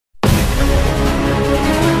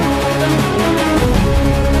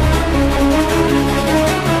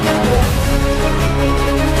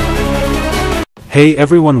Hey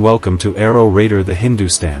everyone, welcome to Aero Raider. The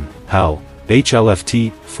Hindustan HAL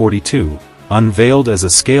HLFT-42, unveiled as a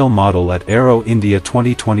scale model at Aero India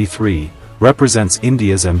 2023, represents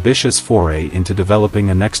India's ambitious foray into developing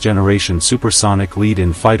a next-generation supersonic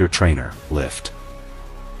lead-in fighter trainer, LIFT.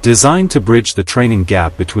 Designed to bridge the training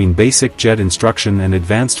gap between basic jet instruction and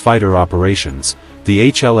advanced fighter operations,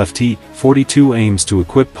 the HLFT-42 aims to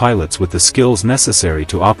equip pilots with the skills necessary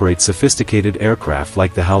to operate sophisticated aircraft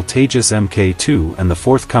like the HAL Tejas Mk2 and the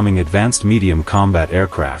forthcoming Advanced Medium Combat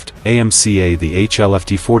Aircraft, AMCA. The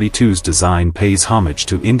HLFT-42's design pays homage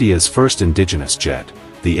to India's first indigenous jet,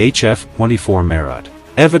 the HF-24 Meerut,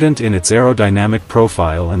 evident in its aerodynamic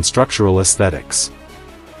profile and structural aesthetics.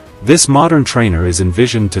 This modern trainer is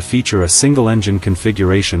envisioned to feature a single-engine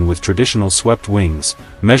configuration with traditional swept wings,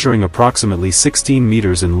 measuring approximately 16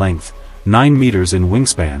 meters in length, 9 meters in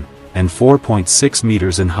wingspan, and 4.6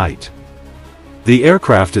 meters in height. The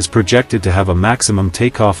aircraft is projected to have a maximum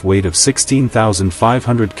takeoff weight of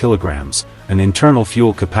 16,500 kilograms, an internal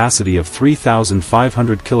fuel capacity of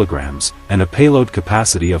 3,500 kilograms, and a payload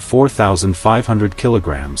capacity of 4,500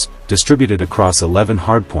 kilograms, distributed across 11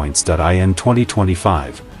 hardpoints. In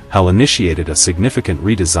 2025, HAL initiated a significant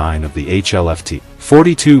redesign of the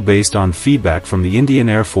HLFT-42 based on feedback from the Indian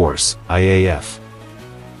Air Force, IAF.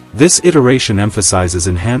 This iteration emphasizes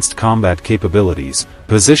enhanced combat capabilities,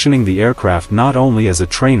 positioning the aircraft not only as a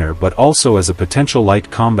trainer but also as a potential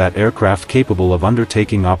light combat aircraft capable of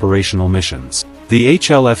undertaking operational missions. The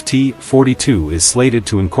HLFT-42 is slated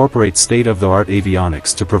to incorporate state-of-the-art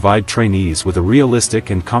avionics to provide trainees with a realistic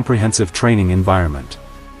and comprehensive training environment.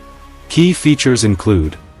 Key features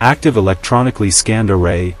include Active Electronically Scanned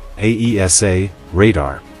Array, AESA,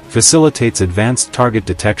 radar, facilitates advanced target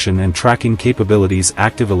detection and tracking capabilities.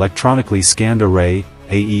 Active Electronically Scanned Array,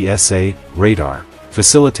 AESA, radar,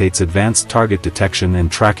 facilitates advanced target detection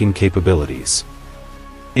and tracking capabilities.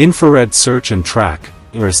 Infrared Search and Track,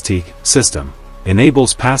 IRST, system,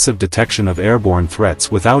 enables passive detection of airborne threats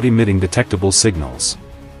without emitting detectable signals.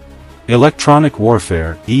 Electronic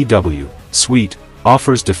Warfare, EW, suite,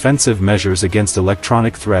 offers defensive measures against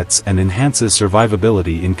electronic threats and enhances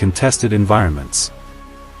survivability in contested environments.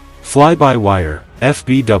 Fly-by-wire,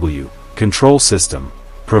 FBW, control system,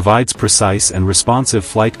 provides precise and responsive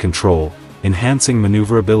flight control, enhancing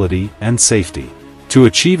maneuverability and safety. To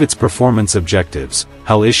achieve its performance objectives,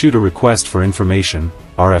 HAL issued a Request for Information,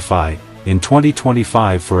 RFI, in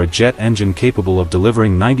 2025 for a jet engine capable of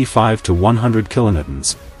delivering 95 to 100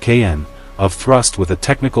 kilonewtons, kN, of thrust with a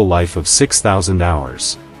technical life of 6,000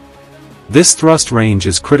 hours. This thrust range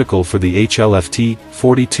is critical for the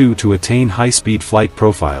HLFT-42 to attain high-speed flight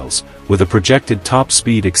profiles, with a projected top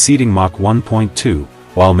speed exceeding Mach 1.2,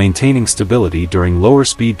 while maintaining stability during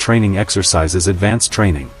lower-speed training exercises. Advanced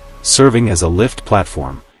training, serving as a lift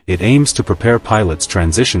platform, it aims to prepare pilots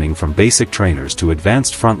transitioning from basic trainers to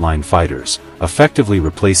advanced frontline fighters, effectively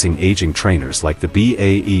replacing aging trainers like the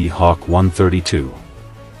BAE Hawk 132.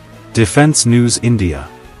 Defense News India.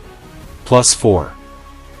 +4.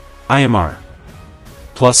 IMR.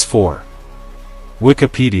 +4.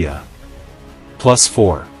 Wikipedia.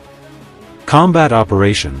 +4. Combat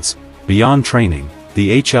Operations. Beyond training,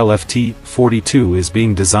 the HLFT-42 is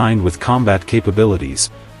being designed with combat capabilities,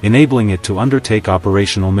 enabling it to undertake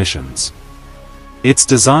operational missions. Its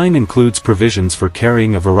design includes provisions for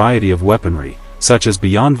carrying a variety of weaponry, such as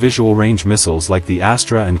beyond visual range missiles like the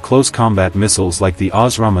Astra and close combat missiles like the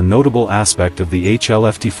Osram. A notable aspect of the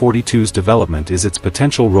HLFT-42's development is its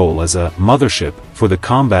potential role as a mothership for the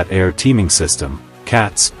Combat Air Teaming System,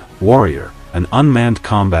 CATS, Warrior, an unmanned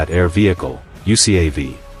combat air vehicle,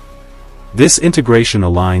 UCAV. This integration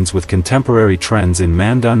aligns with contemporary trends in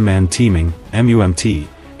manned-unmanned teaming, MUMT,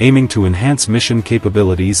 aiming to enhance mission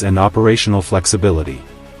capabilities and operational flexibility.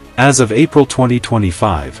 As of April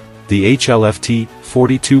 2025, the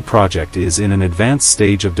HLFT-42 project is in an advanced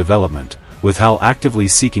stage of development, with HAL actively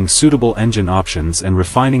seeking suitable engine options and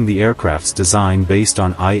refining the aircraft's design based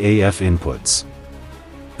on IAF inputs.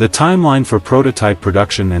 The timeline for prototype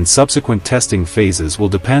production and subsequent testing phases will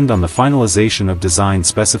depend on the finalization of design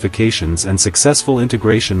specifications and successful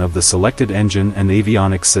integration of the selected engine and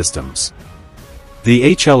avionics systems.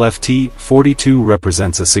 The HLFT-42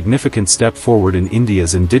 represents a significant step forward in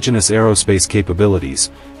India's indigenous aerospace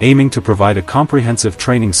capabilities, aiming to provide a comprehensive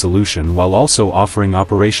training solution while also offering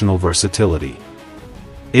operational versatility.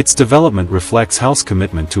 Its development reflects HAL's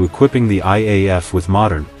commitment to equipping the IAF with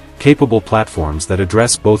modern, capable platforms that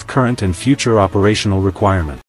address both current and future operational requirements.